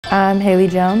I'm Haley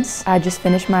Jones. I just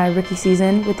finished my rookie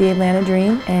season with the Atlanta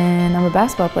Dream, and I'm a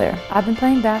basketball player. I've been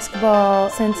playing basketball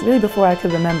since really before I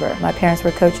could remember. My parents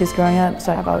were coaches growing up,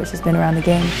 so I've always just been around the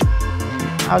game.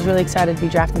 I was really excited to be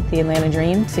drafted to the Atlanta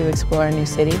Dream to explore a new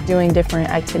city, doing different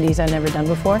activities I've never done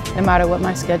before. No matter what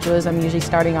my schedule is, I'm usually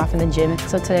starting off in the gym.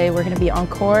 So today we're going to be on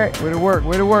court. Way to work,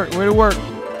 way to work, way to work.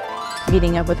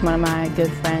 Meeting up with one of my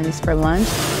good friends for lunch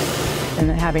and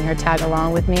then having her tag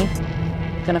along with me.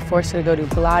 Gonna force her to go do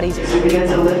Pilates. Begin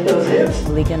to lift those hips.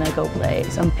 We're gonna go play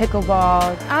some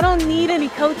pickleball. I don't need any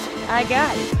coaching, I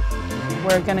got it.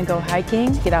 We're gonna go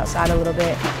hiking, get outside a little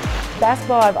bit.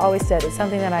 Basketball, I've always said, is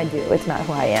something that I do. It's not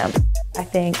who I am. I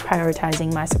think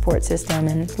prioritizing my support system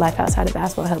and life outside of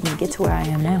basketball helped me get to where I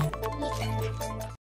am now.